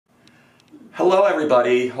Hello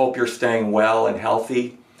everybody, hope you're staying well and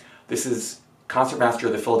healthy. This is Concertmaster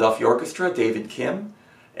of the Philadelphia Orchestra, David Kim,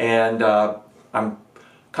 and I'm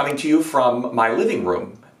coming to you from my living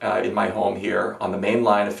room in my home here on the main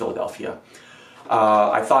line of Philadelphia.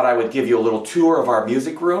 I thought I would give you a little tour of our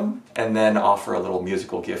music room and then offer a little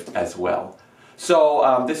musical gift as well.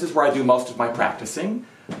 So this is where I do most of my practicing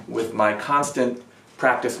with my constant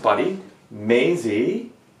practice buddy,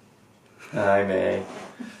 Maisie. Hi, May.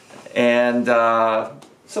 And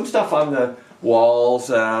some stuff on the walls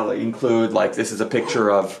include, like, this is a picture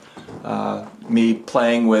of me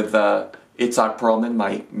playing with Itzhak Perlman,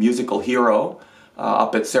 my musical hero,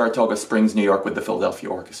 up at Saratoga Springs, New York with the Philadelphia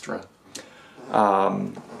Orchestra.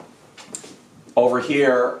 Over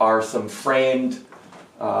here are some framed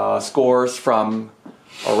scores from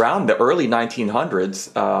around the early 1900s,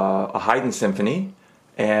 a Haydn symphony.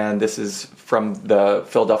 And this is from the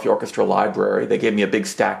Philadelphia Orchestra Library. They gave me a big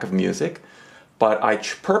stack of music, but I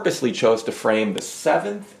purposely chose to frame the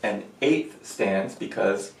 7th and 8th stands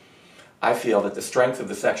because I feel that the strength of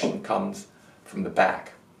the section comes from the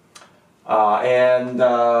back. And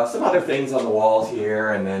some other things on the walls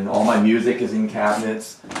here, and then all my music is in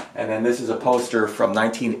cabinets. And then this is a poster from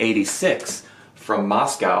 1986 from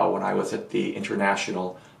Moscow when I was at the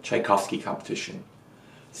International Tchaikovsky competition.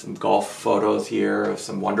 Some golf photos here of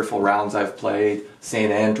some wonderful rounds I've played,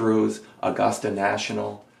 St. Andrews, Augusta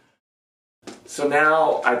National. So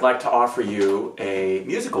now I'd like to offer you a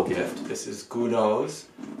musical gift. This is Gounod's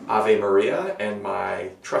Ave Maria, and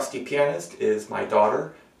my trusty pianist is my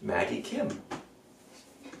daughter, Maggie Kim.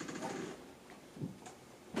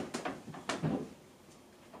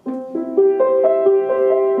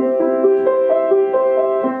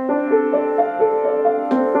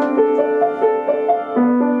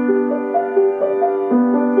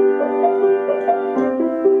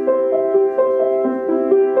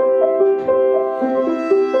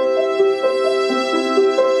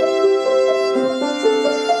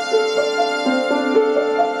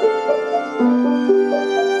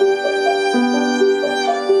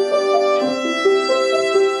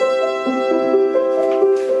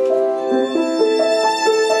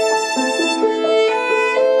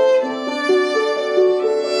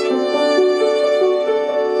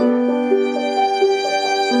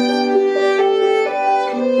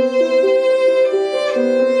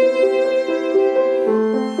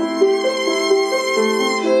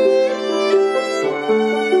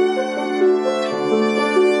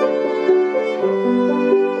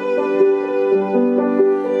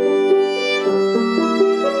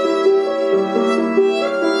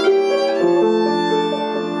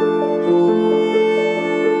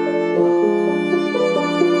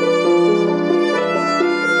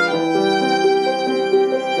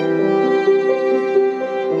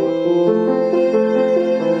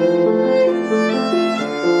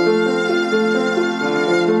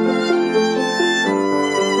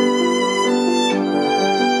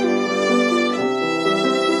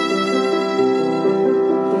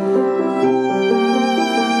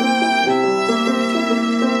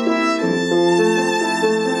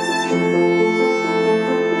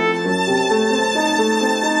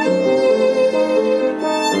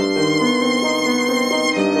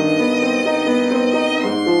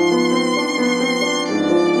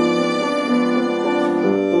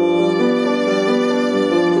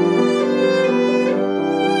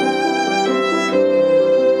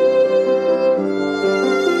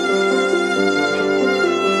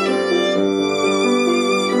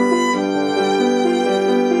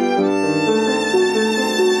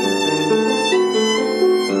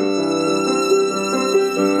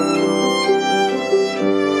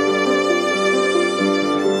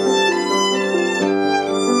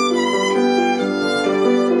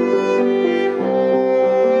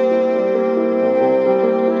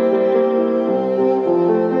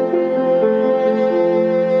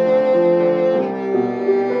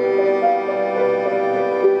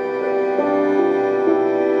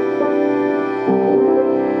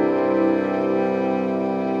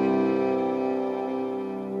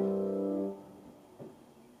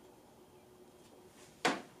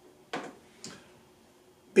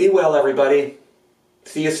 Be well, everybody.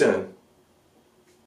 See you soon.